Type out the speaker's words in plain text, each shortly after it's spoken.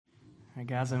All right,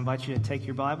 guys, I invite you to take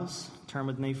your Bibles, turn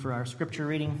with me for our scripture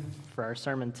reading for our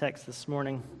sermon text this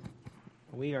morning.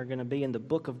 We are going to be in the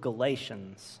book of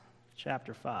Galatians,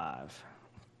 chapter 5.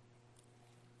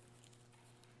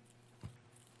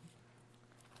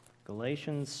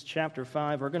 Galatians chapter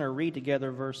 5, we're going to read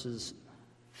together verses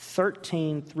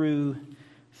 13 through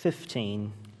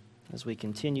 15 as we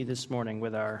continue this morning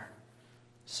with our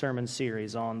sermon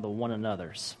series on the one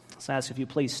another's. So I ask if you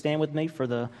please stand with me for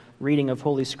the reading of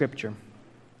Holy Scripture.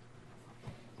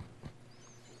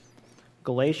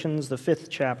 Galatians, the 5th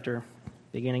chapter,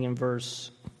 beginning in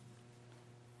verse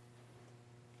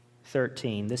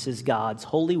 13. This is God's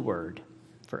holy word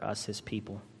for us, His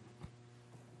people.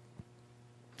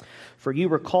 For you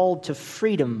were called to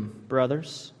freedom,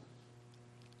 brothers.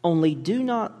 Only do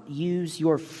not use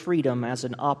your freedom as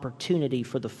an opportunity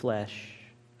for the flesh,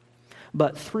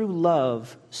 but through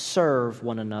love serve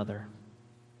one another.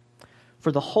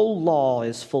 For the whole law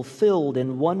is fulfilled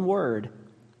in one word: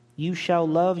 you shall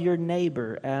love your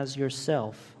neighbor as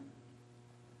yourself.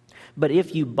 But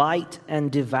if you bite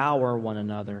and devour one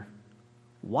another,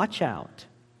 watch out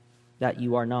that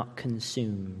you are not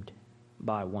consumed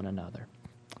by one another.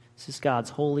 This is God's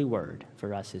holy word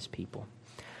for us, His people.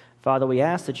 Father, we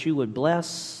ask that you would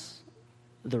bless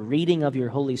the reading of your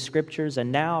holy scriptures,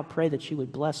 and now I pray that you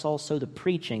would bless also the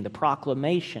preaching, the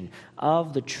proclamation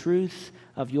of the truth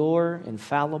of your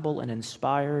infallible and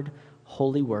inspired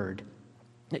holy word,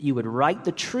 that you would write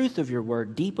the truth of your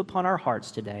word deep upon our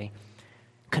hearts today.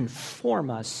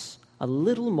 Conform us a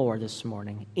little more this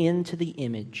morning into the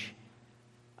image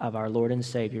of our Lord and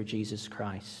Savior Jesus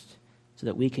Christ, so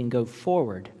that we can go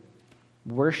forward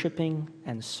worshiping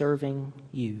and serving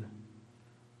you,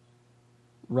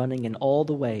 running in all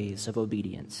the ways of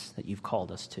obedience that you've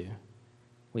called us to.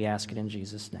 We ask it in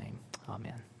Jesus' name.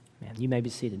 Amen. Amen. You may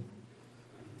be seated.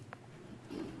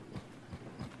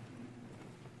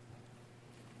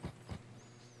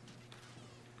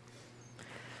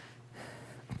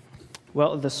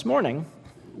 Well, this morning,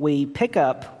 we pick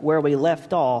up where we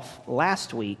left off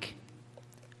last week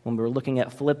when we were looking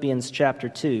at Philippians chapter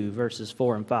 2, verses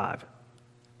 4 and 5.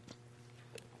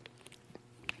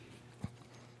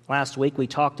 Last week, we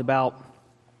talked about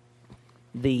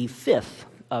the fifth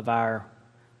of our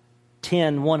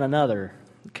 10 one another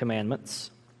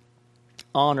commandments: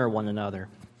 honor one another.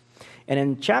 And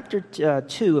in chapter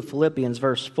 2 of Philippians,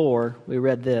 verse 4, we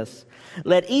read this: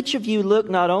 let each of you look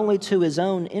not only to his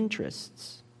own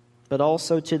interests, but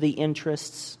also to the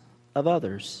interests of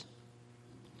others.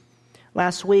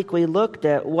 Last week, we looked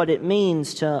at what it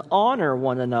means to honor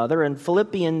one another, and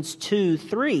Philippians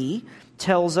 2:3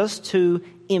 tells us to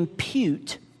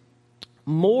impute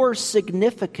more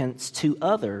significance to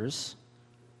others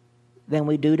than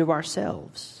we do to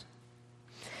ourselves.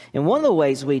 And one of the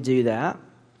ways we do that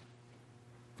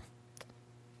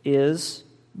is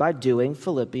by doing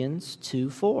Philippians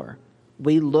 2:4.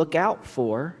 We look out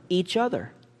for each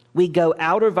other. We go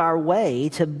out of our way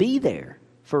to be there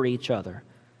for each other.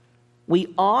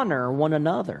 We honor one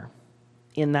another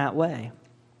in that way.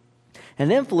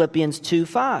 And then Philippians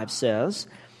 2:5 says,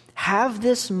 have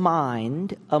this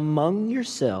mind among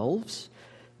yourselves,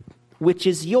 which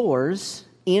is yours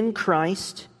in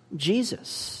Christ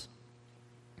Jesus.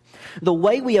 The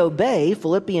way we obey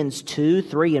Philippians 2,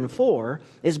 3, and 4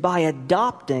 is by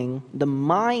adopting the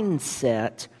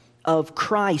mindset of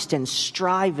Christ and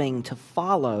striving to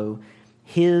follow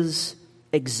His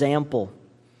example.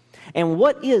 And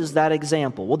what is that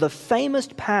example? Well, the famous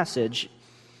passage,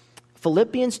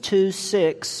 Philippians 2,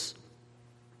 6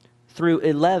 through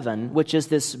 11, which is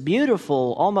this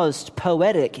beautiful, almost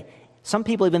poetic, some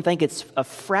people even think it's a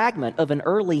fragment of an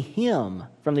early hymn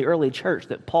from the early church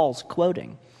that Paul's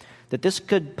quoting. That this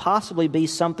could possibly be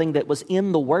something that was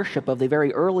in the worship of the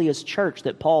very earliest church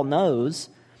that Paul knows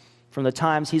from the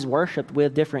times he's worshiped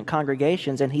with different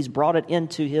congregations, and he's brought it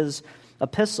into his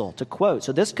epistle to quote.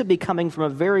 So this could be coming from a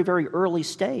very, very early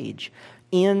stage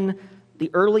in the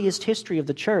earliest history of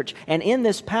the church. And in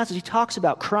this passage, he talks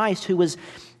about Christ, who was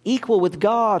equal with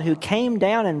God, who came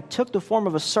down and took the form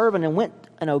of a servant and went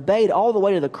and obeyed all the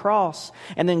way to the cross.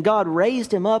 And then God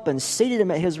raised him up and seated him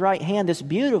at his right hand. This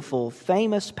beautiful,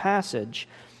 famous passage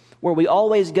where we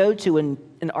always go to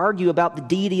and argue about the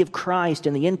deity of Christ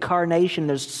and the incarnation.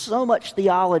 There's so much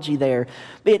theology there.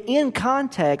 But in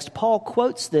context, Paul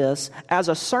quotes this as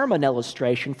a sermon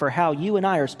illustration for how you and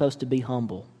I are supposed to be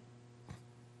humble.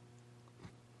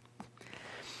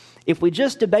 If we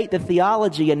just debate the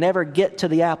theology and never get to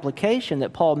the application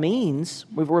that Paul means,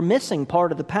 we're missing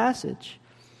part of the passage.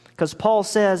 Because Paul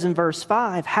says in verse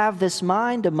 5, have this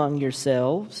mind among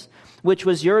yourselves, which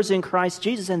was yours in Christ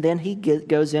Jesus. And then he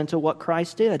goes into what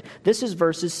Christ did. This is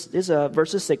verses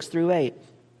 6 through 8.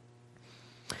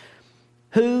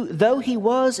 Who, though he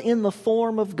was in the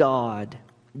form of God,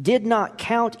 did not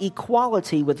count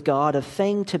equality with God a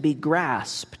thing to be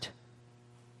grasped,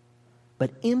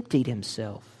 but emptied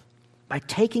himself by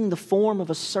taking the form of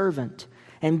a servant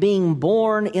and being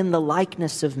born in the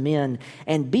likeness of men,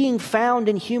 and being found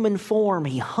in human form,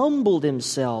 he humbled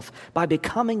himself by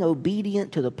becoming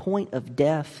obedient to the point of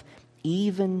death,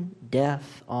 even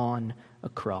death on a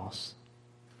cross.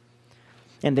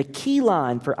 And the key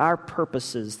line for our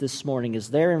purposes this morning is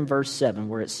there in verse 7,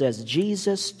 where it says,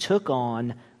 Jesus took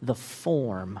on the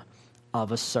form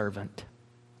of a servant.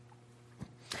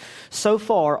 So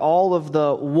far, all of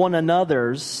the one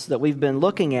another's that we've been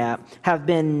looking at have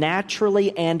been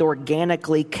naturally and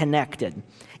organically connected.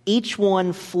 Each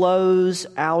one flows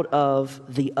out of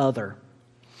the other.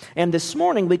 And this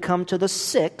morning we come to the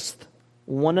sixth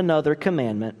one another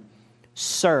commandment: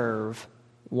 serve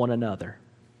one another.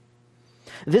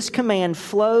 This command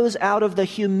flows out of the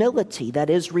humility that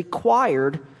is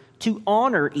required to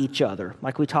honor each other,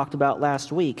 like we talked about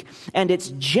last week. And it's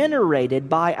generated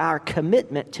by our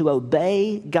commitment to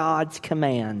obey God's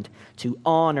command to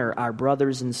honor our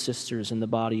brothers and sisters in the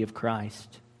body of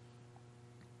Christ.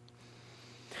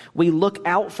 We look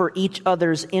out for each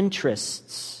other's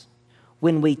interests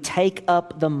when we take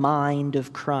up the mind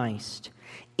of Christ,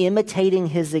 imitating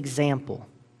his example.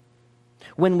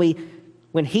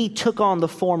 When he took on the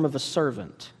form of a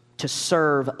servant to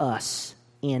serve us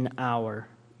in our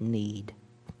need.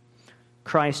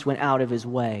 Christ went out of his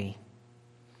way,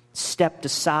 stepped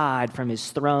aside from his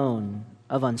throne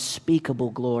of unspeakable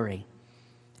glory,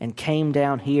 and came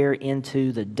down here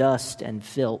into the dust and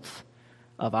filth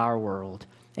of our world.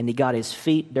 And he got his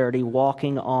feet dirty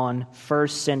walking on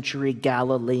first century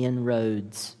Galilean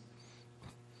roads.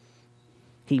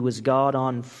 He was God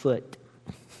on foot.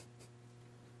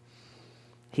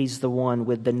 He's the one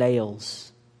with the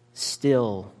nails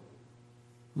still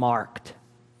marked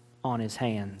on his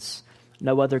hands.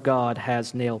 No other God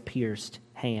has nail-pierced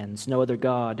hands. No other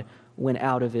God went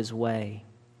out of his way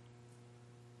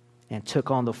and took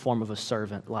on the form of a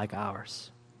servant like ours.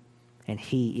 And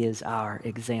he is our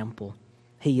example.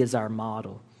 He is our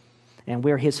model. And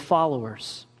we're his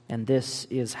followers. And this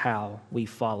is how we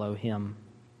follow him.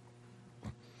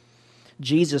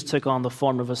 Jesus took on the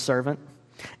form of a servant.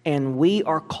 And we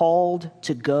are called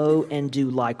to go and do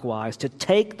likewise, to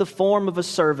take the form of a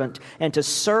servant and to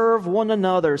serve one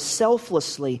another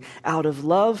selflessly out of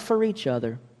love for each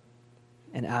other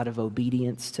and out of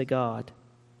obedience to God.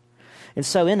 And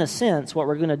so, in a sense, what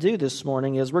we're going to do this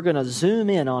morning is we're going to zoom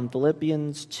in on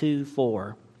Philippians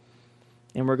 2:4,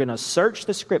 and we're going to search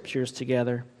the Scriptures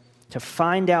together to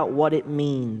find out what it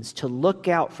means to look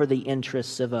out for the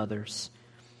interests of others.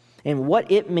 And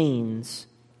what it means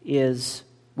is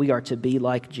we are to be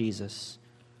like Jesus,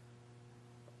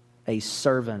 a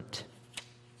servant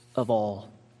of all.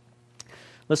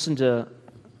 Listen to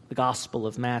the Gospel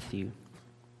of Matthew,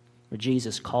 where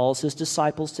Jesus calls his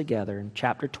disciples together in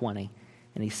chapter 20.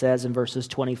 And he says in verses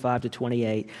 25 to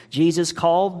 28, Jesus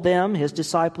called them, his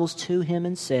disciples, to him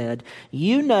and said,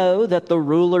 "You know that the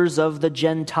rulers of the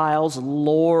Gentiles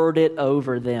lord it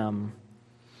over them,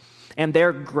 and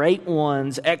their great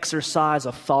ones exercise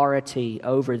authority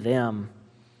over them.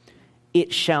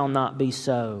 It shall not be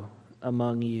so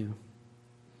among you.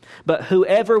 But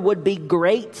whoever would be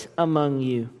great among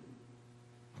you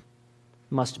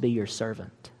must be your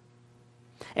servant.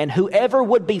 And whoever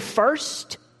would be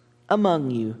first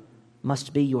among you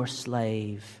must be your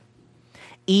slave.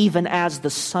 Even as the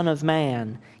Son of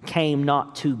Man came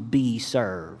not to be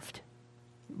served,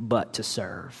 but to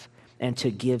serve, and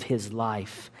to give his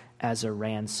life as a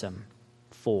ransom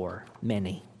for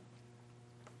many."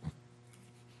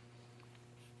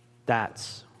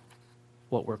 That's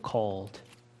what we're called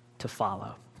to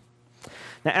follow.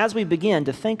 Now, as we begin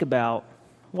to think about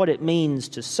what it means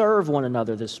to serve one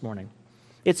another this morning,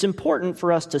 it's important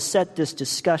for us to set this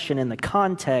discussion in the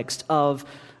context of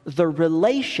the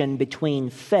relation between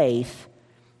faith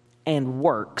and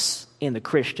works in the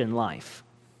Christian life.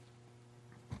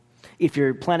 If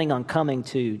you're planning on coming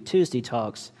to Tuesday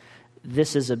Talks,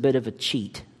 this is a bit of a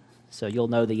cheat, so you'll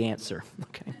know the answer.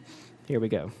 Okay, here we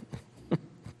go.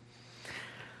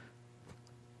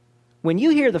 When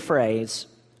you hear the phrase,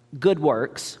 good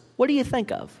works, what do you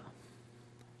think of?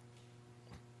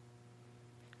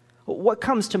 What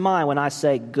comes to mind when I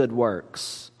say good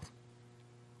works?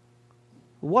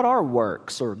 What are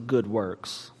works or good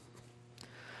works?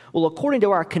 Well, according to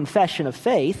our confession of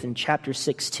faith in chapter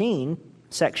 16,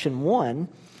 section 1,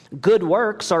 Good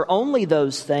works are only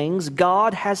those things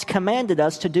God has commanded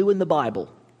us to do in the Bible.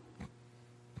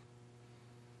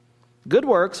 Good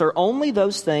works are only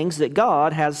those things that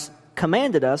God has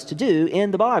commanded us to do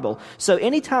in the Bible. So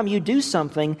anytime you do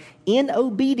something in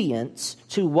obedience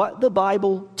to what the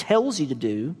Bible tells you to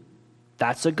do,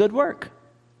 that's a good work.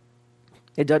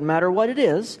 It doesn't matter what it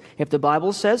is. If the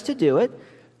Bible says to do it,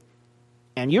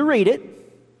 and you read it,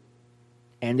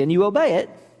 and then you obey it,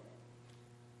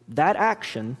 that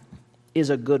action is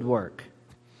a good work.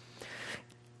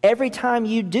 Every time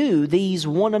you do these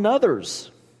one another's,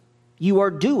 you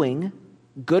are doing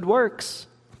good works.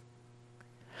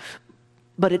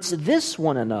 But it's this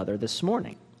one another this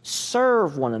morning,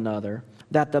 serve one another,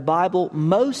 that the Bible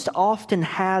most often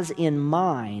has in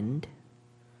mind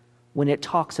when it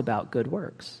talks about good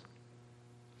works.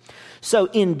 So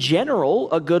in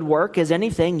general, a good work is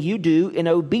anything you do in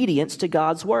obedience to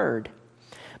God's word.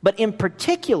 But in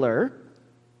particular,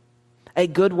 a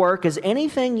good work is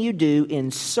anything you do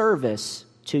in service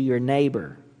to your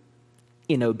neighbor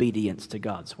in obedience to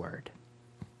God's word.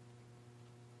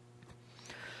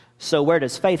 So where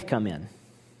does faith come in?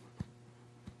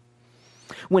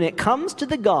 When it comes to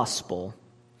the gospel,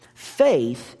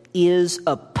 faith is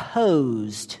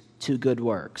opposed to good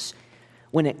works.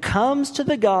 When it comes to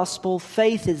the gospel,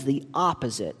 faith is the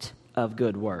opposite of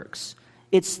good works.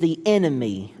 It's the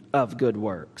enemy of good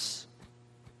works.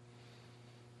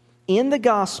 In the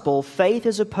gospel, faith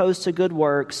is opposed to good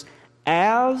works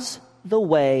as the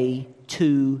way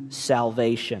to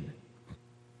salvation.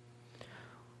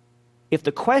 If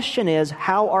the question is,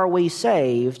 how are we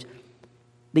saved?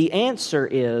 The answer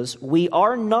is, we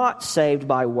are not saved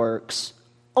by works,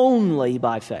 only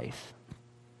by faith.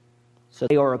 So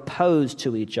they are opposed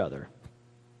to each other,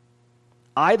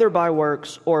 either by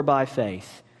works or by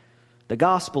faith. The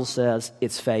gospel says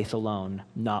it's faith alone,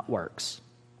 not works.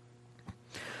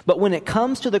 But when it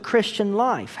comes to the Christian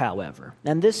life, however,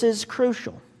 and this is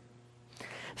crucial,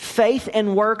 faith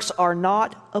and works are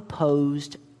not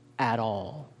opposed at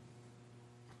all.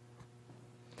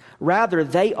 Rather,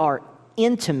 they are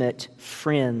intimate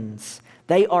friends.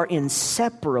 They are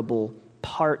inseparable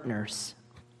partners.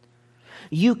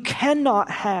 You cannot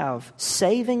have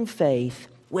saving faith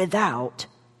without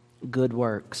good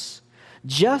works,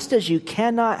 just as you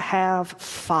cannot have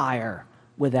fire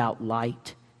without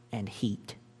light and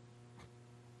heat.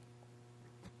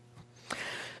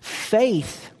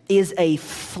 Faith is a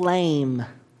flame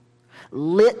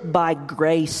lit by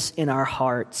grace in our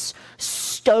hearts,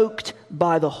 stoked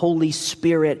by the Holy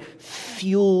Spirit,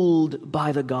 fueled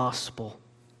by the gospel.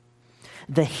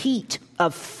 The heat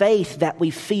of faith that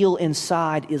we feel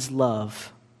inside is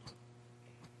love.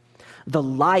 The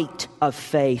light of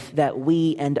faith that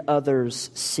we and others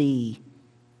see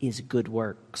is good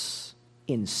works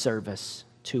in service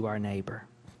to our neighbor.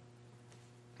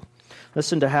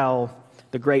 Listen to how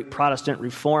the great Protestant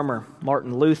reformer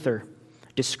Martin Luther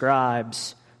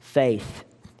describes faith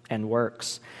and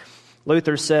works.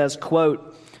 Luther says,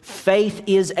 quote, "Faith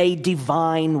is a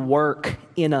divine work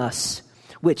in us,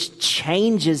 which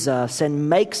changes us and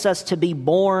makes us to be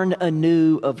born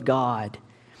anew of God.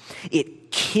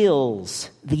 It kills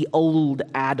the old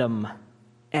Adam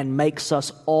and makes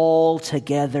us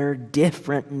altogether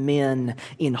different men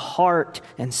in heart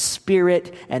and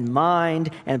spirit and mind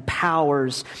and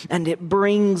powers, and it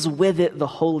brings with it the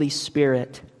Holy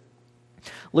Spirit."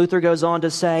 Luther goes on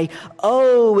to say,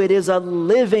 "Oh, it is a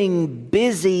living,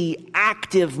 busy,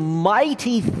 active,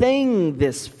 mighty thing,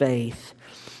 this faith.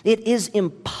 It is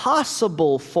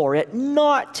impossible for it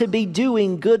not to be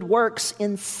doing good works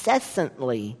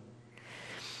incessantly.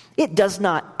 It does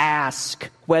not ask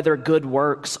whether good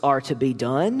works are to be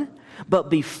done, but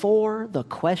before the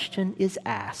question is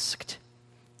asked,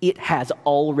 it has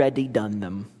already done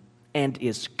them and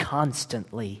is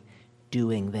constantly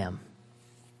doing them."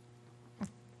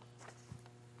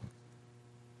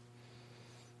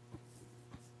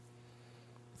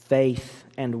 Faith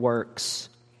and works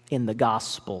in the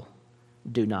gospel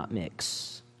do not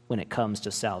mix when it comes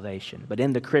to salvation. But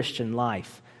in the Christian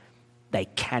life, they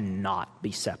cannot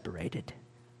be separated.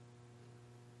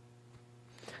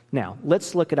 Now,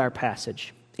 let's look at our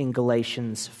passage in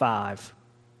Galatians 5,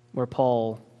 where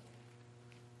Paul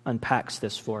unpacks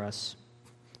this for us.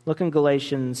 Look in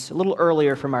Galatians, a little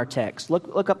earlier from our text.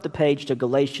 Look up the page to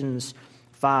Galatians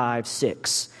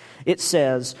 5:6. It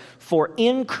says, "For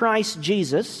in Christ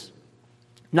Jesus,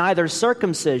 neither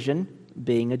circumcision,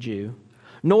 being a Jew,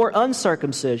 nor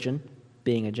uncircumcision,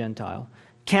 being a Gentile,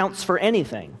 counts for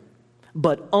anything,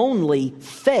 but only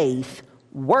faith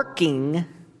working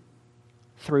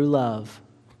through love."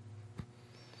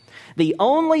 The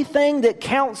only thing that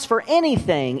counts for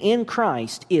anything in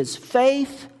Christ is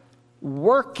faith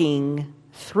working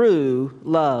through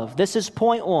love. This is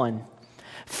point one.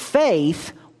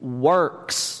 Faith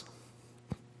works.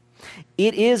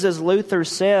 It is, as Luther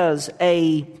says,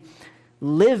 a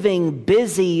living,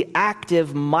 busy,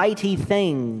 active, mighty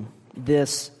thing,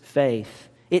 this faith.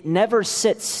 It never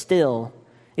sits still.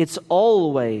 It's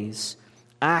always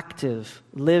active,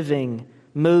 living,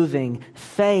 moving.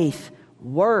 Faith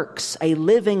works. A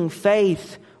living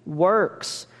faith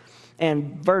works.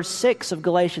 And verse 6 of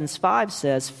Galatians 5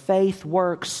 says, faith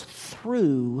works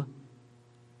through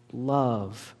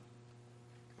love.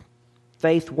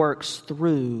 Faith works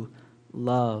through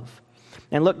love.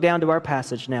 And look down to our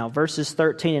passage now, verses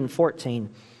 13 and 14.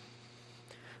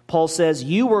 Paul says,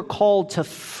 you were called to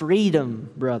freedom,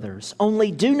 brothers.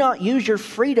 Only do not use your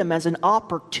freedom as an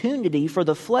opportunity for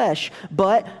the flesh,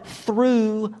 but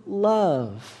through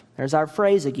love. There's our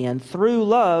phrase again. Through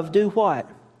love, do what?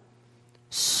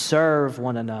 Serve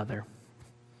one another.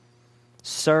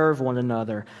 Serve one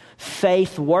another.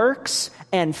 Faith works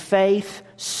and faith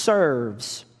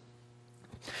serves.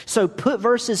 So put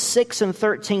verses 6 and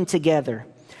 13 together.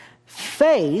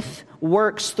 Faith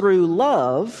works through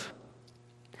love,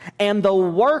 and the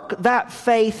work that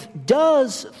faith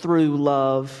does through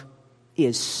love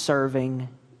is serving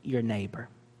your neighbor.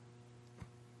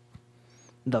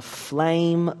 The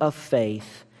flame of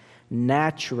faith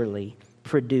naturally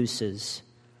produces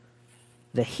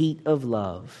the heat of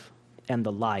love and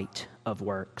the light of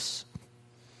works.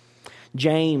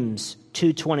 James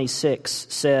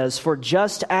 2:26 says, for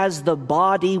just as the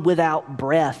body without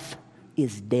breath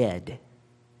is dead,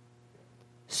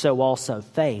 so also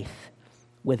faith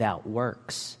without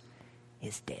works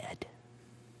is dead.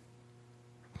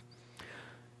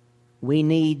 We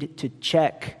need to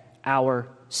check our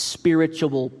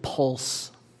spiritual pulse.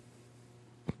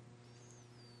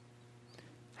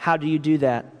 How do you do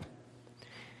that?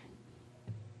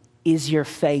 Is your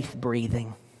faith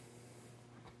breathing?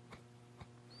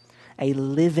 A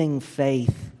living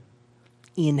faith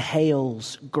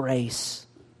inhales grace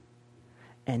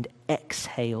and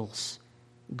exhales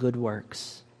good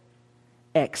works,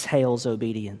 exhales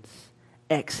obedience,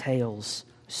 exhales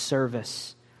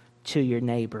service to your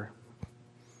neighbor.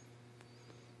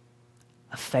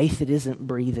 A faith that isn't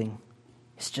breathing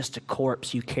is just a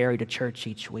corpse you carry to church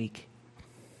each week.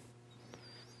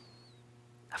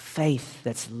 A faith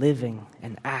that's living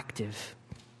and active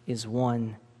is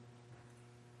one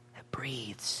that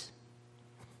breathes.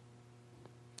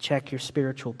 Check your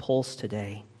spiritual pulse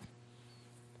today.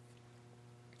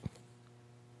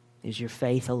 Is your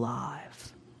faith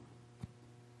alive?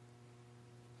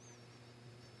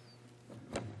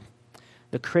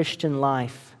 The Christian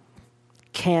life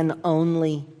can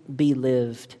only be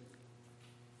lived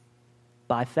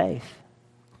by faith.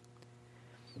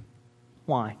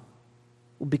 Why?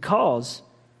 Because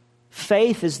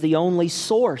faith is the only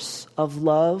source of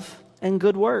love and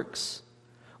good works,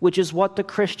 which is what the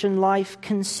Christian life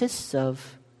consists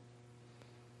of.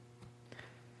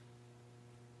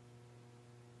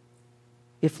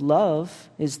 If love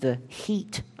is the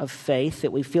heat of faith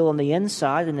that we feel on the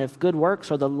inside, and if good works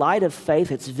are the light of faith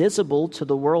that's visible to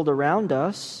the world around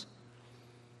us,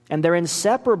 and they're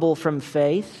inseparable from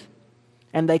faith,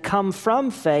 and they come from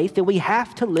faith, then we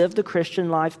have to live the Christian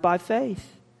life by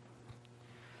faith.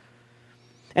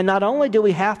 And not only do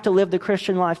we have to live the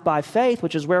Christian life by faith,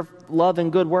 which is where love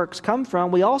and good works come from,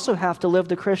 we also have to live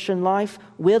the Christian life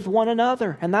with one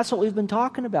another. And that's what we've been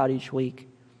talking about each week.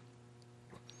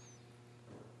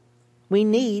 We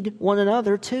need one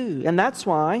another too. And that's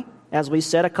why, as we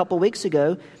said a couple weeks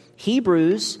ago,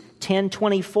 Hebrews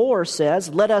 10:24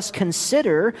 says, let us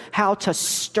consider how to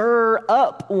stir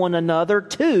up one another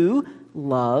to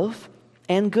love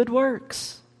and good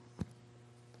works.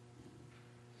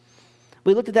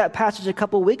 We looked at that passage a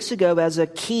couple weeks ago as a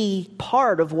key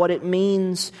part of what it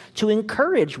means to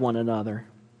encourage one another.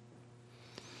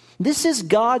 This is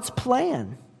God's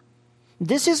plan.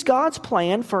 This is God's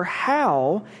plan for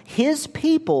how His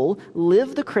people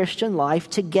live the Christian life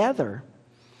together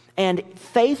and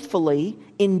faithfully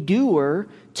endure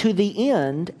to the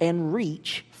end and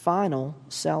reach final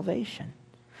salvation.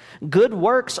 Good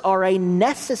works are a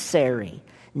necessary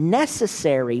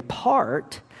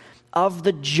part of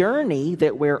the journey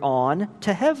that we're on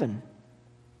to heaven.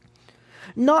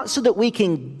 Not so that we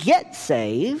can get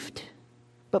saved,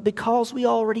 but because we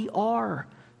already are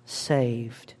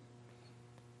saved.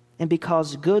 And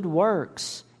because good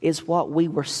works is what we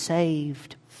were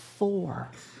saved for.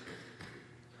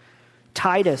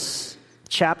 Titus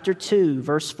chapter 2,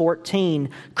 verse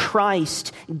 14,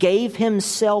 Christ gave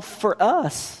Himself for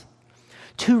us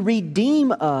to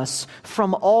redeem us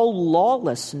from all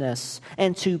lawlessness,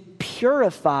 and to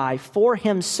purify for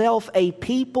himself a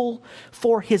people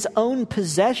for his own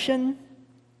possession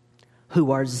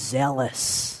who are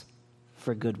zealous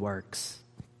for good works.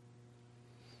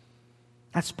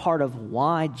 That's part of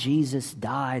why Jesus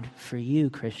died for you,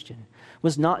 Christian. It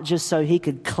was not just so he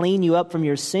could clean you up from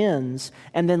your sins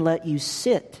and then let you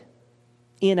sit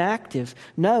inactive.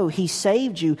 No, he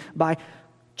saved you by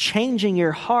changing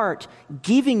your heart,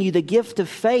 giving you the gift of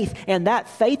faith, and that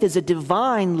faith is a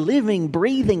divine, living,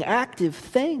 breathing, active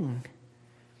thing.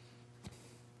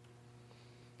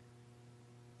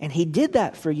 And he did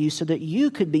that for you so that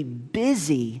you could be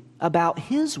busy about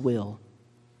his will,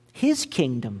 his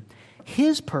kingdom,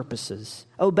 his purposes,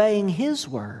 obeying his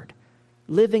word,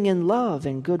 living in love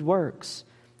and good works.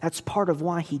 That's part of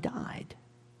why he died.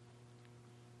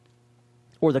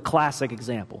 Or the classic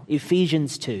example,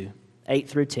 Ephesians 2, 8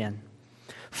 through 10.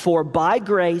 For by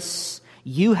grace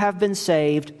you have been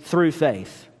saved through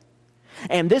faith.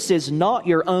 And this is not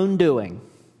your own doing.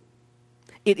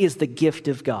 It is the gift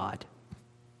of God.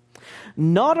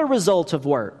 Not a result of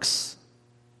works,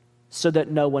 so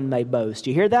that no one may boast.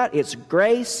 You hear that? It's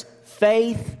grace,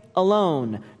 faith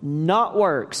alone, not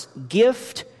works.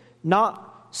 Gift,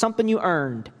 not something you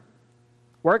earned.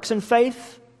 Works and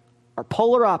faith are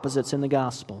polar opposites in the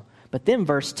gospel. But then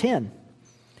verse 10.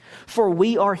 For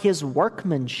we are his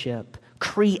workmanship,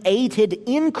 created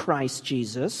in Christ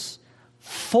Jesus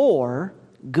for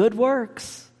good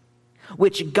works,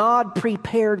 which God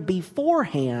prepared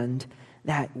beforehand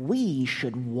that we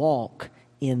should walk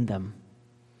in them.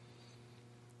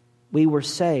 We were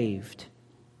saved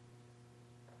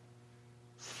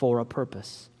for a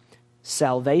purpose.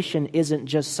 Salvation isn't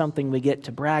just something we get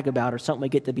to brag about or something we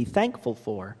get to be thankful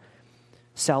for.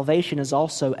 Salvation is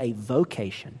also a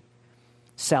vocation.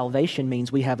 Salvation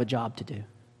means we have a job to do.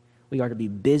 We are to be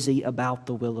busy about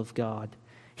the will of God.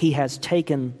 He has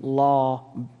taken law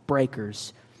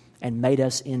breakers and made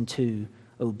us into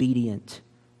obedient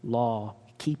law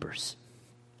keepers.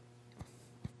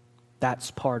 That's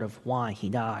part of why he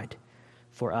died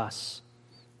for us.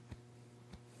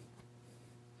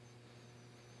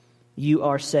 You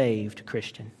are saved,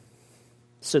 Christian,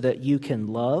 so that you can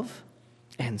love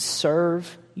and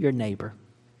serve your neighbor.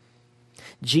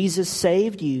 Jesus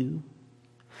saved you,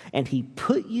 and he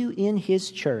put you in his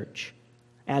church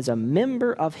as a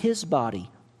member of his body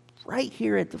right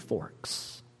here at the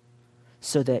Forks,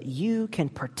 so that you can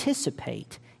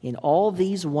participate in all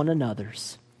these one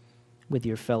another's with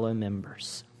your fellow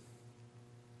members.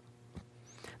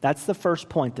 That's the first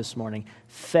point this morning.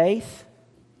 Faith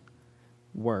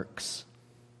works.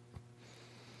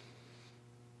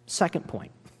 Second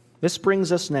point. This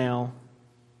brings us now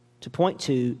to point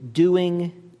 2,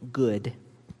 doing good.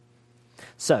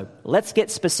 So, let's get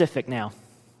specific now.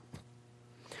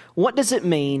 What does it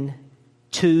mean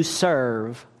to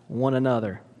serve one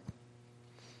another?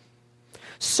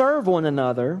 Serve one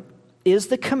another is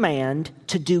the command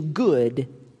to do good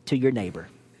to your neighbor.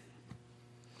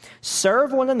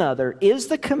 Serve one another is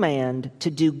the command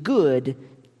to do good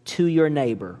to your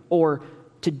neighbor, or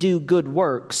to do good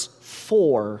works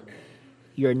for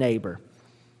your neighbor.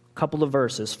 A couple of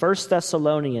verses. 1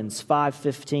 Thessalonians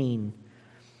 5:15.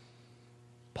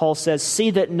 Paul says,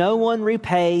 "See that no one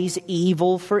repays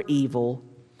evil for evil,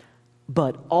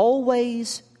 but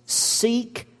always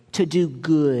seek to do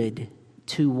good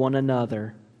to one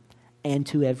another and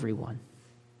to everyone."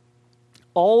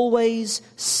 Always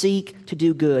seek to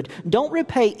do good. Don't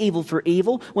repay evil for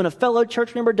evil. When a fellow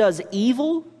church member does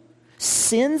evil,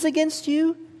 sins against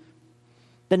you,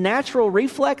 the natural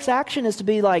reflex action is to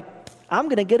be like, I'm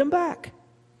going to get him back.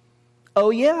 Oh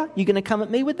yeah? You going to come at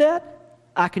me with that?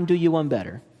 I can do you one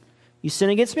better. You sin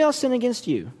against me, I'll sin against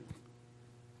you.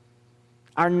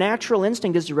 Our natural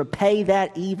instinct is to repay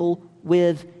that evil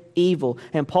with evil.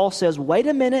 And Paul says, wait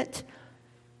a minute,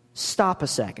 stop a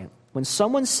second. When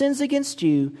someone sins against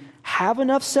you, have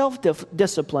enough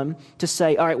self-discipline to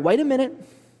say, all right, wait a minute,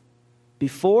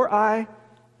 before I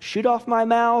shoot off my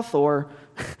mouth or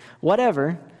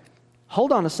whatever,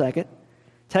 hold on a second,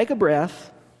 take a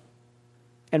breath,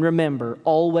 and remember,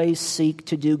 always seek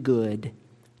to do good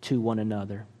to one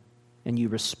another. And you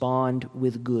respond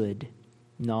with good,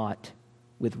 not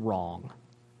with wrong.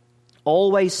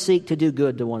 Always seek to do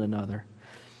good to one another.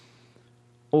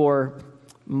 Or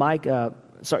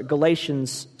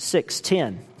Galatians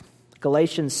 6:10.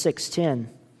 Galatians 6:10.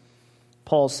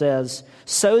 Paul says,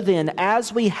 "So then,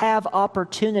 as we have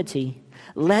opportunity,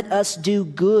 let us do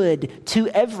good to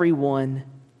everyone,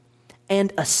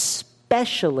 and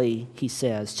especially," he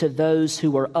says, "to those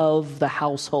who are of the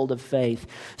household of faith."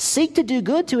 Seek to do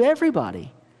good to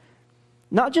everybody.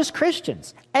 Not just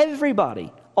Christians,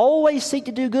 everybody. Always seek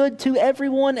to do good to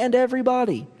everyone and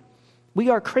everybody. We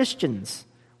are Christians.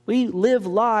 We live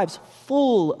lives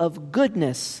full of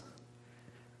goodness,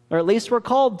 or at least we're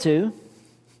called to.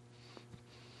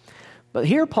 But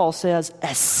here Paul says,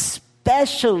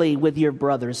 especially with your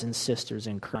brothers and sisters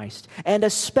in Christ, and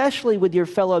especially with your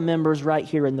fellow members right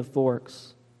here in the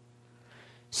Forks.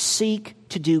 Seek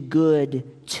to do good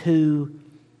to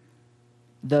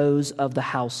those of the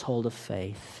household of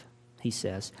faith, he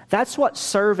says. That's what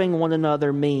serving one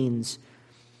another means.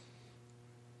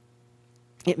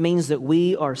 It means that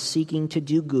we are seeking to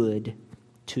do good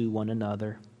to one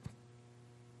another.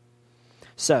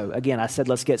 So, again, I said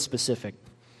let's get specific.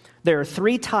 There are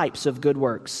 3 types of good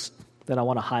works that I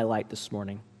want to highlight this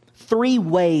morning. 3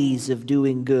 ways of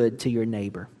doing good to your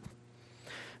neighbor.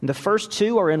 And the first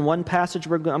 2 are in one passage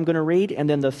I'm going to read, and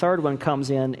then the third one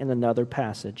comes in another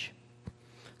passage.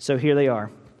 So here they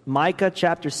are. Micah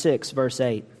chapter 6, verse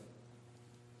 8.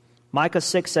 Micah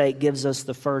 6:8 gives us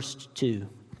the first 2.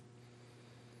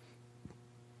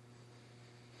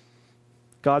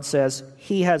 God says,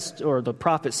 the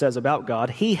prophet says about God,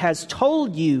 He has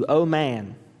told you, O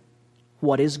man,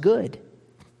 what is good.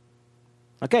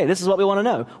 Okay, this is what we want to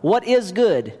know. What is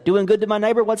good? Doing good to my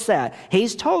neighbor, what's that?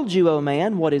 He's told you, O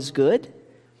man, what is good.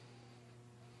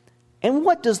 And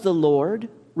what does the Lord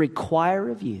require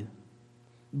of you?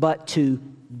 But to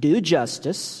do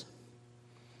justice,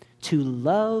 to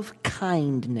love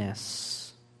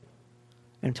kindness,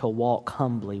 and to walk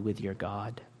humbly with your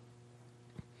God.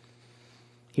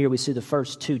 Here we see the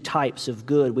first 2 types of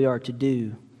good we are to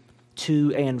do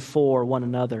to and for one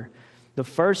another. The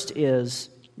first is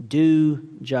do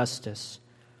justice.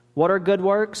 What are good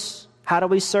works? How do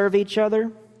we serve each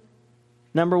other?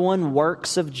 Number 1,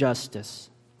 works of justice.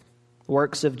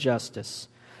 Works of justice.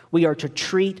 We are to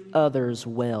treat others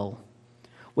well.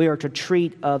 We are to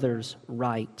treat others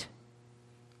right.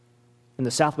 In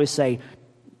the South we say,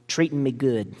 treating me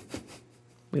good.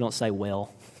 We don't say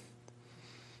well.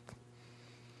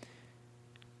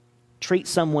 Treat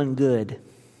someone good.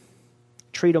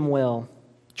 Treat them well.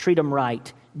 Treat them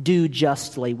right. Do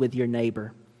justly with your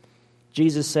neighbor.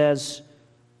 Jesus says,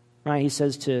 right, He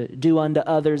says to do unto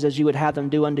others as you would have them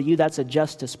do unto you. That's a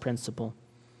justice principle.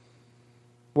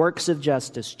 Works of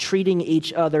justice. Treating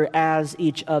each other as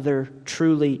each other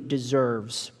truly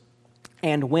deserves.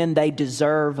 And when they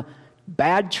deserve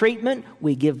bad treatment,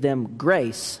 we give them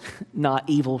grace, not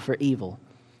evil for evil.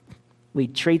 We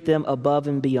treat them above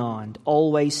and beyond,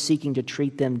 always seeking to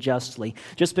treat them justly.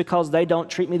 Just because they don't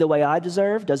treat me the way I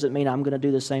deserve doesn't mean I'm going to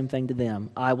do the same thing to them.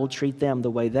 I will treat them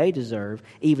the way they deserve,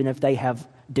 even if they have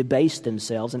debased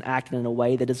themselves and acted in a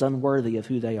way that is unworthy of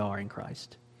who they are in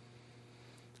Christ.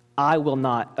 I will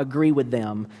not agree with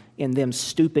them in them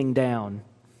stooping down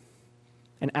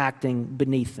and acting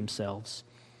beneath themselves.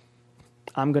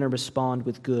 I'm going to respond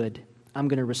with good. I'm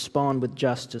going to respond with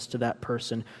justice to that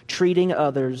person, treating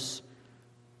others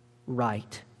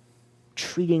right,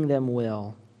 treating them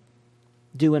well,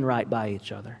 doing right by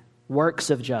each other. Works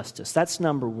of justice. That's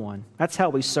number 1. That's how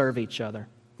we serve each other.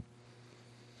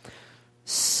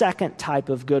 Second type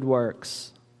of good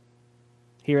works,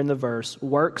 here in the verse,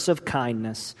 works of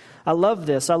kindness. I love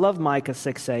this. I love Micah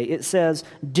 6:8. It says,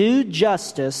 do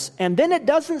justice, and then it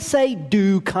doesn't say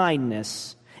do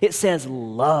kindness. It says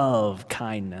love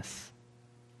kindness.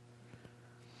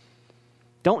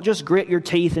 Don't just grit your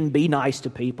teeth and be nice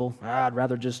to people. I'd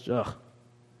rather just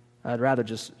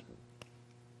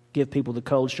give people the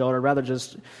cold shoulder. I'd rather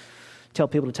just tell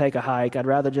people to take a hike. I'd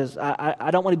rather just, I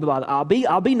don't want to be bothered.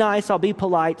 I'll be nice. I'll be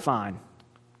polite. Fine.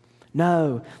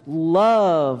 No,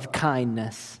 love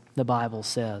kindness, the Bible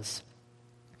says.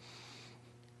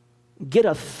 Get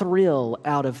a thrill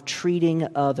out of treating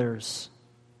others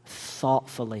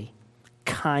thoughtfully,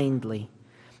 kindly.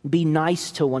 Be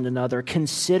nice to one another,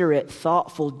 considerate,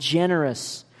 thoughtful,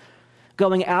 generous.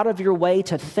 Going out of your way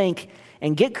to think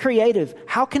and get creative.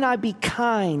 How can I be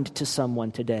kind to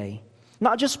someone today?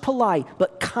 Not just polite,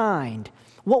 but kind.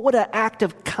 What would an act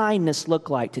of kindness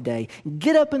look like today?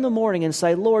 Get up in the morning and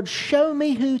say, Lord, show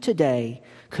me who today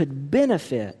could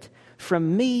benefit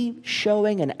from me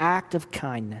showing an act of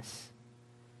kindness.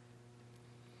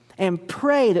 And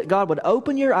pray that God would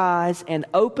open your eyes and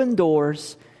open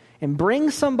doors and bring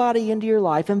somebody into your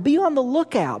life, and be on the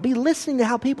lookout. Be listening to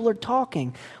how people are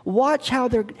talking. Watch how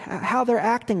they're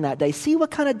acting that day. See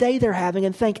what kind of day they're having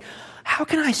and think, how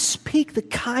can I speak the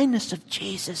kindness of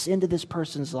Jesus into this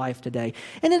person's life today?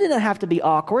 And it doesn't have to be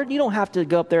awkward. You don't have to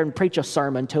go up there and preach a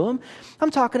sermon to them.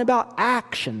 I'm talking about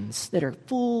actions that are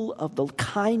full of the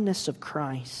kindness of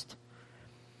Christ.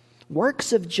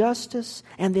 Works of justice,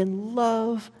 and then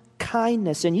love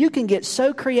kindness. And you can get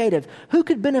so creative. Who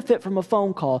could benefit from a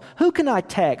phone call? Who can I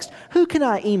text? Who can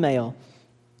I email?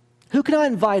 Who can I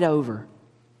invite over?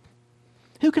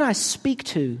 Who can I speak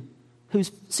to who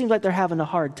seems like they're having a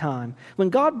hard time? When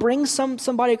God brings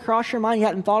somebody across your mind you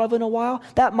hadn't thought of in a while,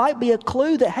 that might be a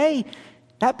clue that, hey,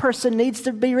 that person needs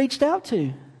to be reached out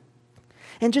to.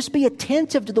 And just be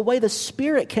attentive to the way the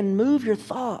Spirit can move your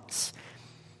thoughts.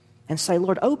 And say,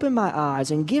 Lord, open my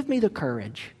eyes and give me the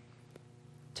courage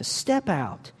to step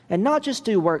out and not just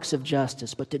do works of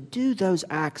justice, but to do those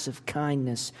acts of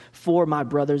kindness for my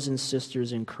brothers and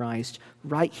sisters in Christ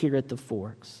right here at the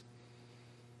Forks.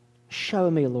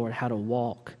 Show me, Lord, how to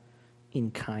walk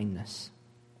in kindness.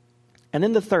 And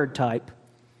then the third type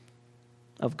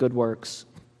of good works,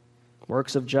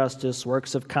 works of justice,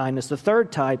 works of kindness. The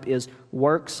third type is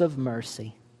works of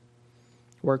mercy.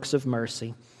 Works of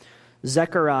mercy.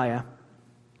 Zechariah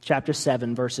chapter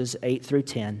 7, verses 8 through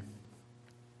 10.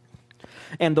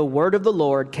 And the word of the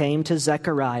Lord came to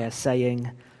Zechariah,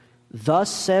 saying,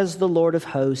 Thus says the Lord of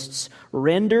hosts,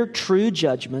 render true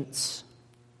judgments.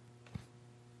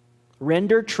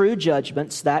 Render true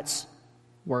judgments, that's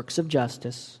works of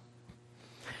justice.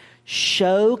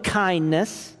 Show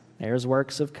kindness, there's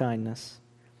works of kindness.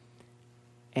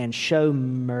 And show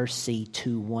mercy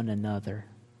to one another.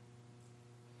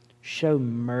 Show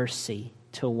mercy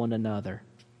to one another.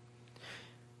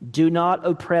 Do not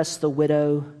oppress the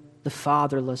widow, the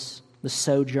fatherless, the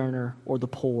sojourner, or the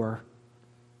poor,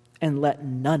 and let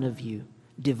none of you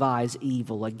devise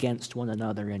evil against one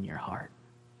another in your heart.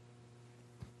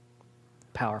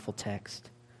 Powerful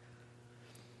text.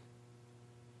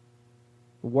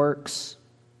 Works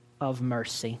of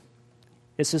mercy.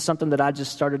 This is something that I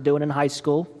just started doing in high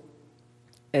school.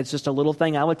 It's just a little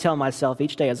thing I would tell myself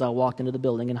each day as I walked into the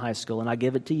building in high school, and I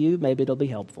give it to you, maybe it'll be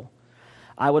helpful.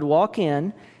 I would walk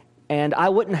in, and I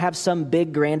wouldn't have some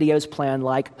big grandiose plan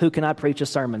like, who can I preach a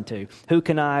sermon to? Who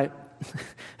can I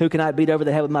beat over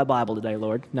the head with my Bible today,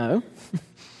 Lord? No.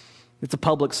 It's a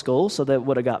public school, so that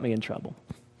would have got me in trouble.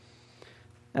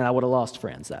 And I would have lost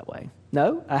friends that way.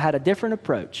 No, I had a different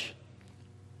approach.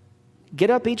 Get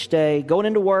up each day, going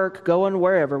into work, going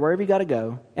wherever you got to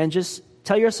go, and just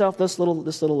tell yourself this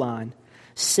little line.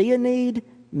 See a need,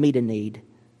 meet a need.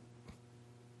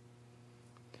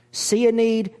 See a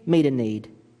need, meet a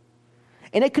need.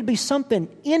 And it could be something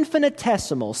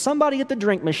infinitesimal. Somebody at the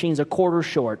drink machine's a quarter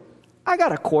short. I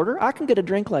got a quarter. I can get a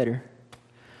drink later.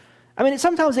 I mean,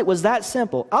 sometimes it was that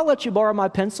simple. I'll let you borrow my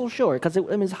pencil, sure, because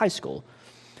it's high school.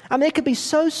 I mean, it could be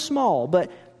so small,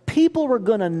 but people were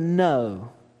going to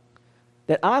know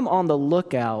that I'm on the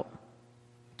lookout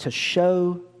to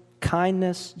show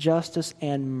kindness, justice,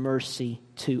 and mercy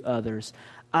to others.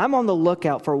 I'm on the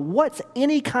lookout for what's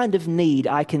any kind of need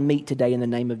I can meet today in the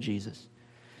name of Jesus.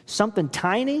 Something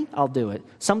tiny, I'll do it.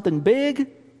 Something big,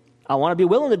 I want to be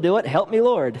willing to do it. Help me,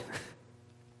 Lord.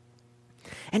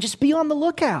 And just be on the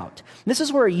lookout. This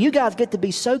is where you guys get to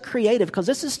be so creative, because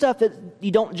this is stuff that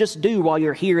you don't just do while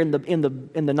you're here in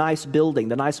the nice building,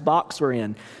 the nice box we're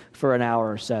in for an hour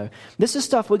or so. This is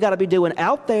stuff we got to be doing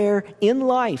out there in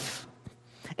life.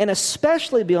 And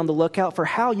especially be on the lookout for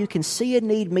how you can see a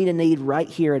need, meet a need right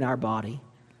here in our body.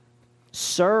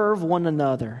 Serve one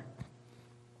another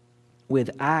with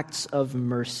acts of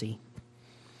mercy.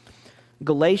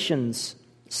 Galatians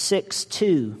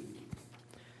 6:2.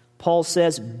 Paul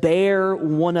says, bear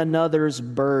one another's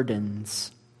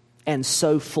burdens and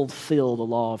so fulfill the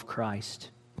law of Christ.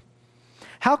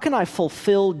 How can I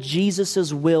fulfill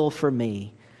Jesus' will for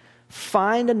me?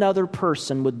 Find another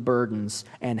person with burdens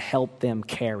and help them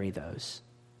carry those.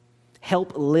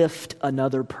 Help lift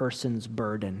another person's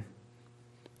burden.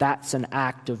 That's an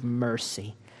act of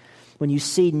mercy. When you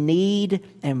see need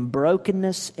and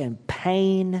brokenness and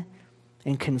pain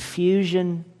and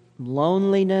confusion,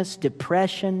 loneliness,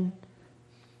 depression,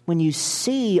 when you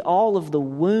see all of the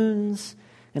wounds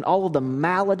and all of the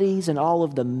maladies and all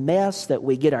of the mess that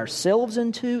we get ourselves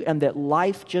into and that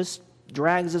life just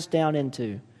drags us down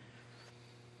into,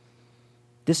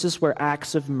 this is where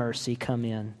acts of mercy come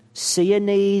in. See a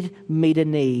need, meet a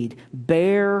need.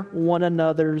 Bear one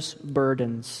another's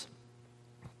burdens.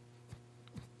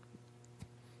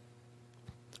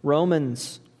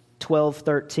 Romans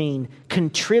 12:13,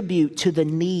 contribute to the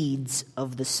needs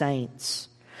of the saints.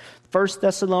 1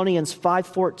 Thessalonians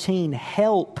 5:14,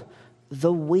 help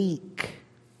the weak.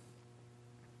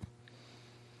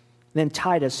 Then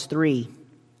Titus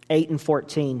 3:8 and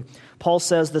 14, Paul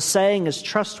says, the saying is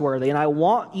trustworthy, and I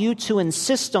want you to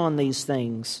insist on these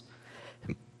things,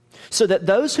 so that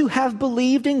those who have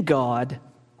believed in God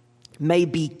may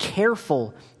be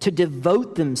careful to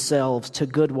devote themselves to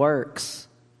good works.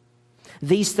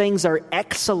 These things are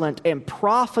excellent and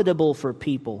profitable for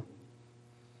people.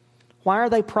 Why are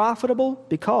they profitable?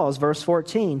 Because, verse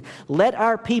 14, let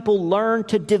our people learn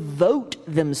to devote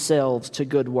themselves to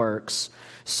good works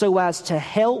so as to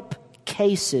help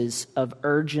cases of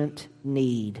urgent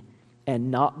need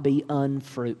and not be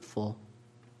unfruitful.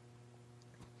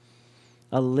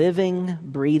 A living,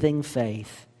 breathing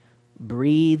faith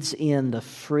breathes in the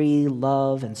free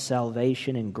love and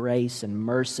salvation and grace and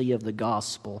mercy of the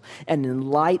gospel. And in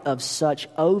light of such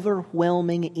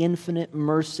overwhelming, infinite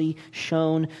mercy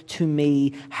shown to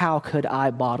me, how could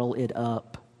I bottle it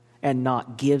up and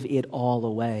not give it all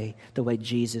away the way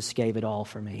Jesus gave it all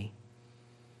for me?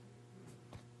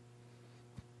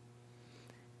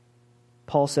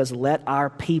 Paul says, let our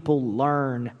people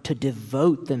learn to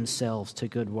devote themselves to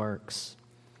good works.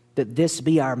 That this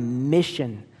be our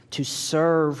mission, to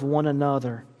serve one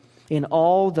another in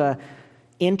all the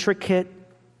intricate,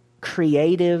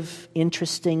 creative,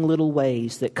 interesting little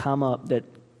ways that come up,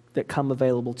 that come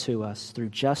available to us through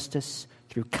justice,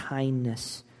 through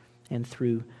kindness, and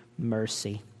through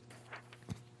mercy.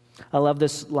 I love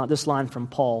this line from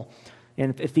Paul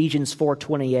in Ephesians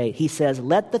 4:28. He says,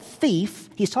 let the thief,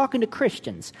 he's talking to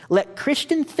Christians, let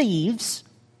Christian thieves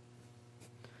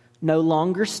no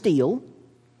longer steal,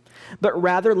 but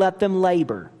rather let them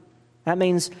labor. That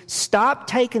means stop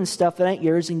taking stuff that ain't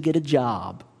yours and get a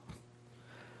job.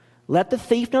 Let the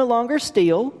thief no longer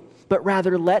steal, but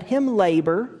rather let him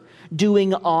labor,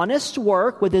 doing honest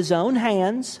work with his own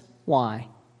hands. Why?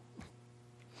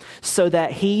 So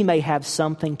that he may have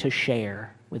something to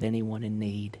share with anyone in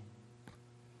need.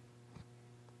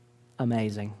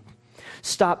 Amazing.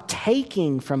 Stop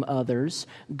taking from others.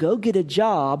 Go get a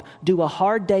job, do a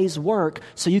hard day's work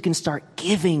so you can start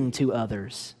giving to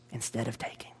others instead of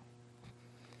taking.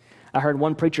 I heard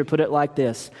one preacher put it like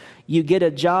this: you get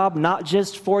a job not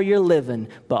just for your living,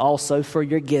 but also for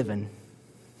your giving.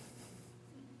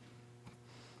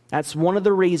 That's one of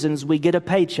the reasons we get a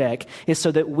paycheck, is so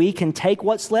that we can take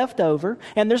what's left over,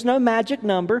 and there's no magic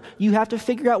number. You have to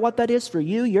figure out what that is for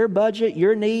you, your budget,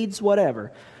 your needs,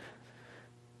 whatever.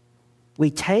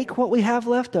 We take what we have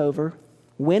left over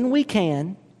when we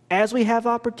can, as we have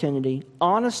opportunity,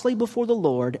 honestly before the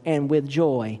Lord, and with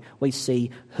joy, we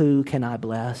see, who can I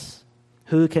bless?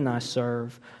 Who can I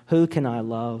serve? Who can I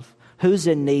love? Who's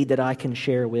in need that I can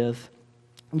share with?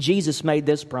 Jesus made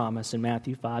this promise in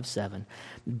Matthew 5:7.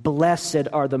 Blessed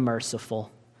are the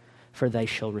merciful, for they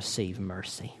shall receive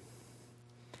mercy.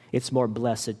 It's more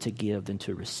blessed to give than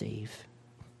to receive.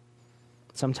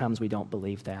 Sometimes we don't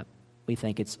believe that. We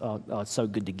think it's so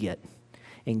good to get,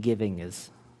 and giving is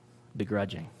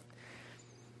begrudging.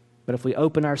 But if we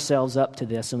open ourselves up to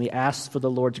this and we ask for the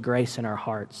Lord's grace in our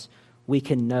hearts, we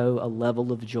can know a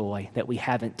level of joy that we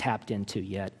haven't tapped into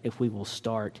yet if we will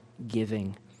start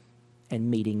giving and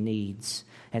meeting needs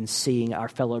and seeing our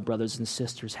fellow brothers and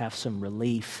sisters have some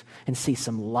relief and see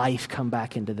some life come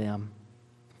back into them.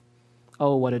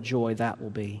 Oh, what a joy that will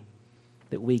be,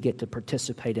 that we get to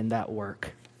participate in that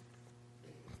work.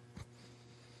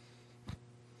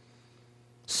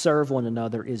 Serve one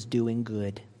another is doing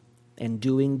good, and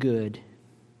doing good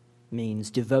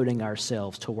means devoting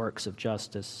ourselves to works of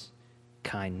justice,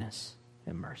 kindness,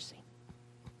 and mercy.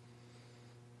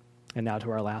 And now to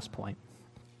our last point.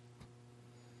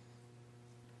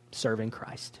 Serving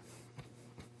Christ.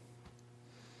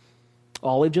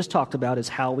 All we've just talked about is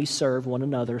how we serve one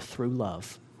another through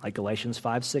love. Like Galatians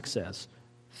 5:6 says,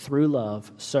 through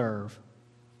love, serve.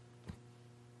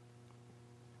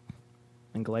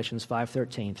 In Galatians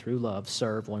 5:13, through love,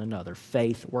 serve one another.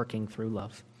 Faith working through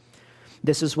love.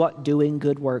 This is what doing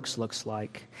good works looks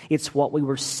like. It's what we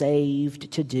were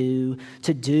saved to do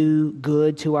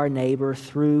good to our neighbor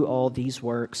through all these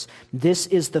works. This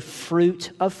is the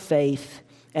fruit of faith,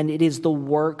 and it is the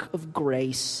work of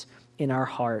grace in our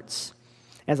hearts.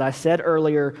 As I said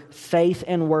earlier, faith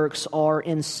and works are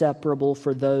inseparable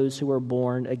for those who are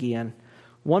born again.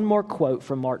 One more quote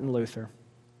from Martin Luther,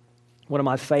 one of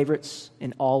my favorites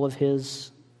in all of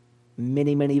his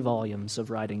many, many volumes of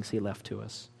writings he left to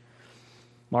us.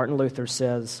 Martin Luther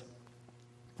says,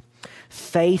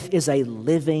 faith is a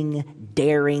living,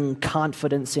 daring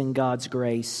confidence in God's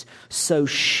grace, so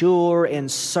sure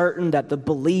and certain that the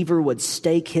believer would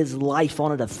stake his life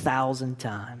on it 1,000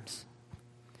 times.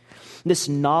 This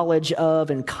knowledge of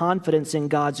and confidence in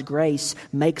God's grace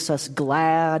makes us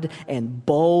glad and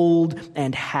bold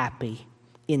and happy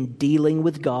in dealing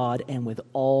with God and with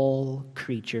all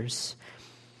creatures.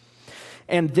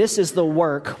 And this is the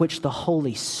work which the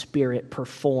Holy Spirit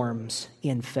performs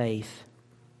in faith.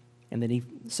 And then he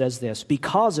says this,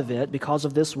 because of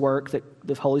this work that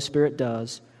the Holy Spirit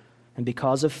does, and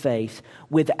because of faith,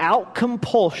 without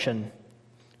compulsion,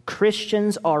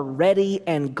 Christians are ready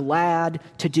and glad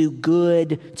to do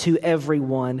good to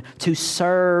everyone, to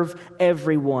serve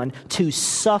everyone, to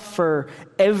suffer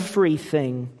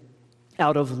everything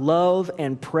out of love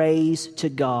and praise to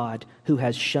God who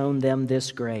has shown them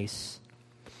this grace.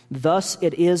 Thus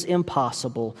it is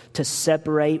impossible to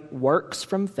separate works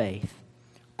from faith,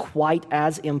 quite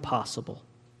as impossible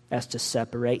as to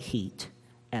separate heat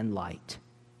and light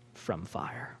from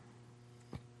fire.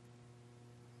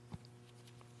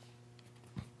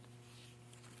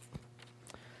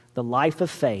 The life of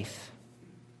faith,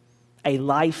 a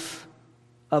life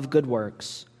of good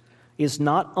works, is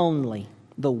not only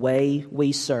the way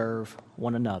we serve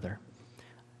one another.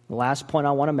 The last point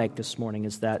I want to make this morning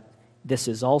is that this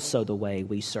is also the way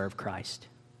we serve Christ.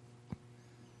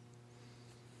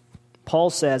 Paul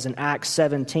says in Acts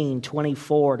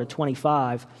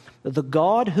 17:24-25, the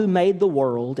God who made the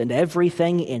world and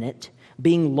everything in it,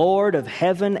 being Lord of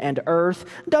heaven and earth,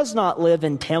 does not live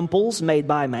in temples made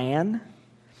by man,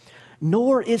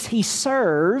 nor is he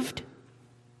served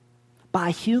by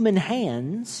human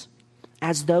hands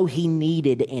as though he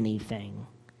needed anything,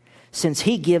 since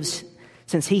he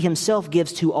himself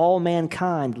gives to all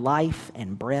mankind life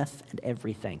and breath and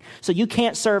everything. So you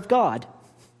can't serve God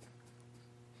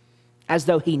as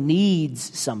though he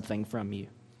needs something from you.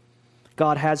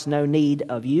 God has no need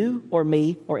of you or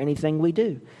me or anything we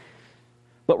do.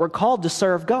 But we're called to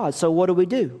serve God, so what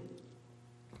do?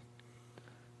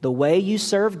 The way you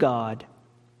serve God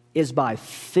is by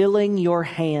filling your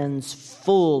hands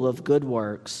full of good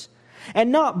works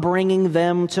and not bringing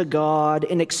them to God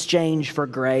in exchange for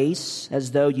grace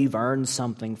as though you've earned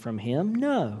something from Him.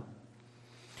 No.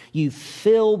 You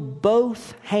fill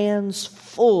both hands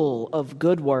full of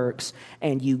good works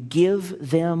and you give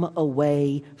them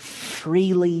away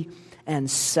freely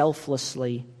and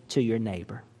selflessly to your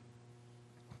neighbor.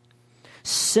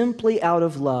 Simply out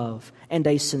of love and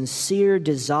a sincere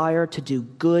desire to do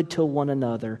good to one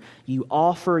another, you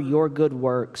offer your good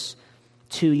works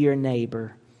to your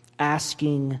neighbor,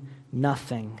 asking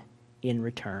nothing in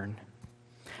return.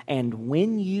 And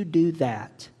when you do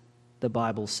that, the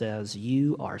Bible says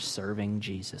you are serving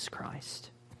Jesus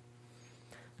Christ.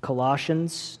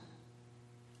 Colossians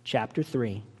chapter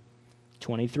 3,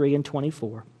 23 and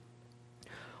 24.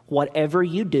 Whatever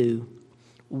you do,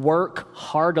 work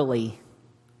heartily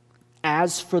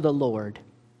as for the Lord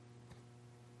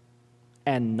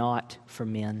and not for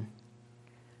men,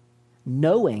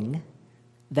 knowing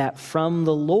that from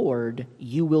the Lord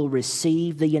you will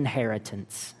receive the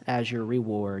inheritance as your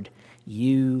reward.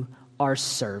 You are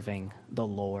serving the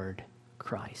Lord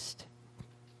Christ.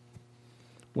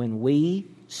 When we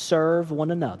serve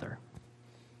one another,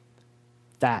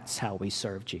 that's how we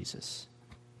serve Jesus.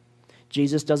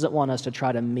 Jesus doesn't want us to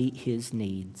try to meet His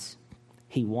needs.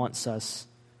 He wants us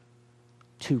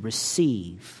to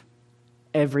receive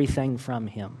everything from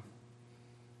Him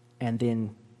and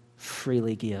then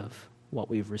freely give what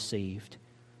we've received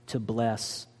to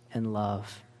bless and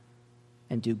love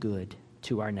and do good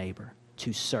to our neighbor,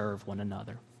 to serve one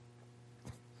another.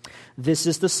 This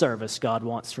is the service God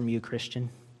wants from you,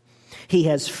 Christian. He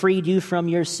has freed you from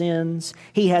your sins.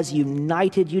 He has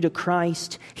united you to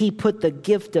Christ. He put the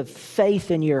gift of faith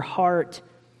in your heart.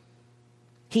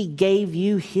 He gave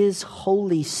you His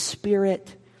Holy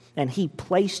Spirit, and He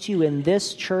placed you in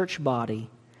this church body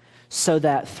so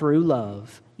that through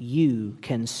love you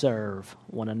can serve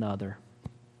one another.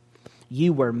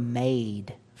 You were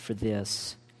made for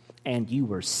this, and you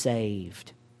were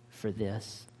saved for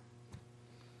this.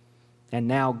 And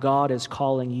now God is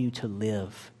calling you to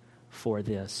live for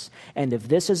this. And if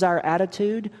this is our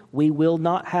attitude, we will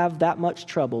not have that much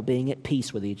trouble being at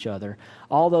peace with each other.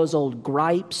 All those old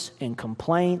gripes and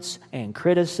complaints and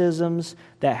criticisms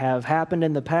that have happened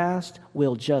in the past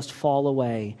will just fall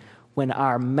away when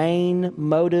our main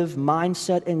motive,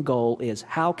 mindset, and goal is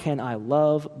how can I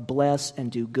love, bless, and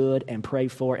do good and pray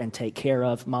for and take care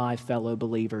of my fellow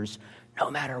believers no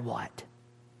matter what.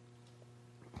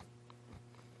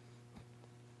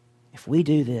 If we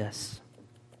do this,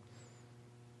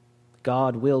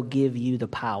 God will give you the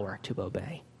power to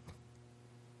obey.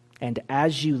 And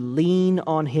as you lean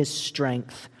on His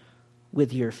strength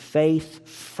with your faith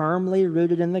firmly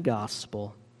rooted in the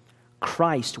gospel,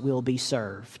 Christ will be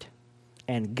served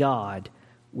and God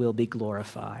will be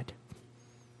glorified.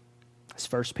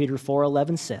 As 1 Peter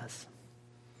 4:11 says,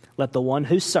 let the one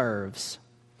who serves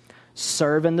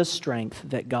serve in the strength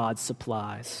that God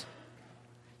supplies,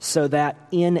 so that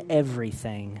in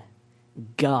everything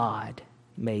God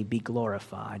may be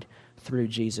glorified through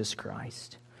Jesus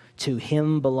Christ. To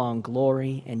Him belong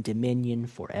glory and dominion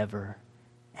forever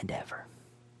and ever.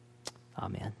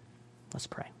 Amen. Let's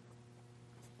pray.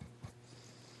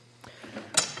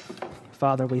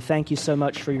 Father, we thank you so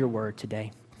much for your word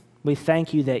today. We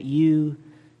thank you that you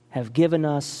have given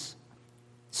us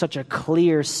such a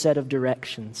clear set of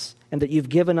directions, and that you've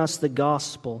given us the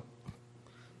gospel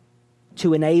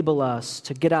to enable us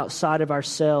to get outside of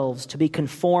ourselves, to be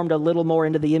conformed a little more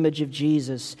into the image of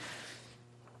Jesus,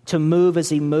 to move as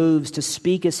he moves, to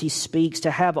speak as he speaks,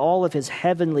 to have all of his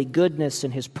heavenly goodness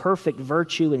and his perfect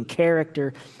virtue and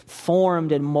character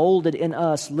formed and molded in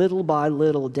us little by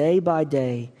little, day by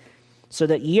day, so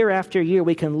that year after year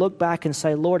we can look back and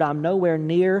say, Lord, I'm nowhere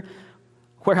near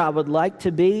where I would like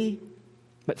to be,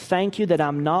 but thank you that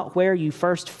I'm not where you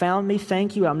first found me.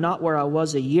 Thank you I'm not where I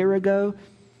was a year ago,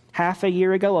 half a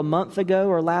year ago, a month ago,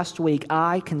 or last week.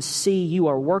 I can see you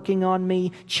are working on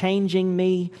me, changing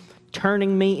me,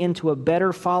 turning me into a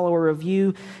better follower of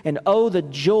you. And oh, the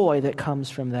joy that comes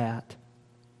from that.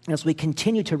 As we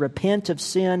continue to repent of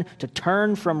sin, to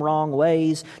turn from wrong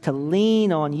ways, to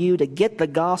lean on you, to get the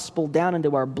gospel down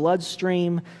into our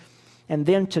bloodstream, and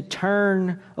then to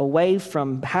turn away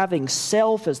from having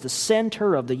self as the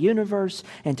center of the universe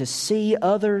and to see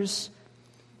others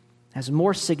as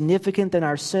more significant than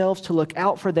ourselves, to look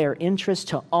out for their interests,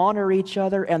 to honor each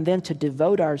other, and then to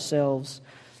devote ourselves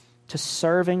to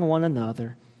serving one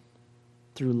another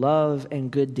through love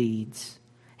and good deeds.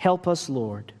 Help us,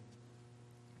 Lord,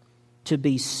 to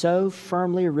be so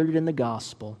firmly rooted in the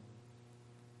gospel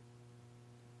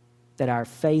that our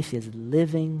faith is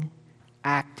living,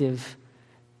 active,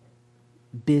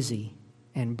 busy,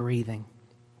 and breathing.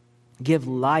 Give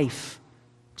life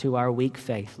to our weak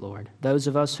faith, Lord. Those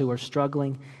of us who are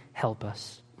struggling, help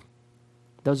us.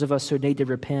 Those of us who need to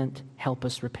repent, help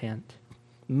us repent.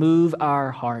 Move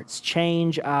our hearts,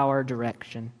 change our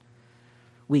direction.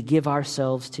 We give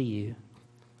ourselves to you.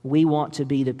 We want to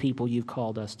be the people you've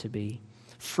called us to be.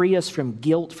 Free us from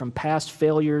guilt, from past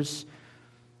failures,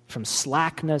 from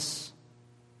slackness.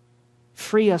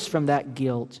 Free us from that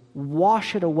guilt.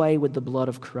 Wash it away with the blood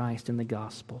of Christ in the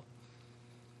gospel.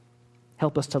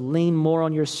 Help us to lean more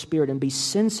on your Spirit and be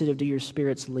sensitive to your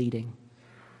Spirit's leading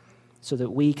so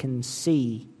that we can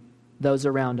see those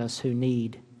around us who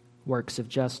need works of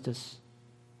justice,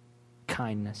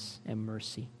 kindness, and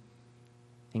mercy.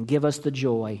 And give us the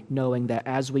joy knowing that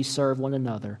as we serve one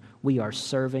another, we are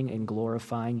serving and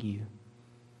glorifying you.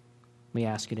 We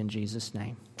ask it in Jesus'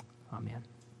 name. Amen.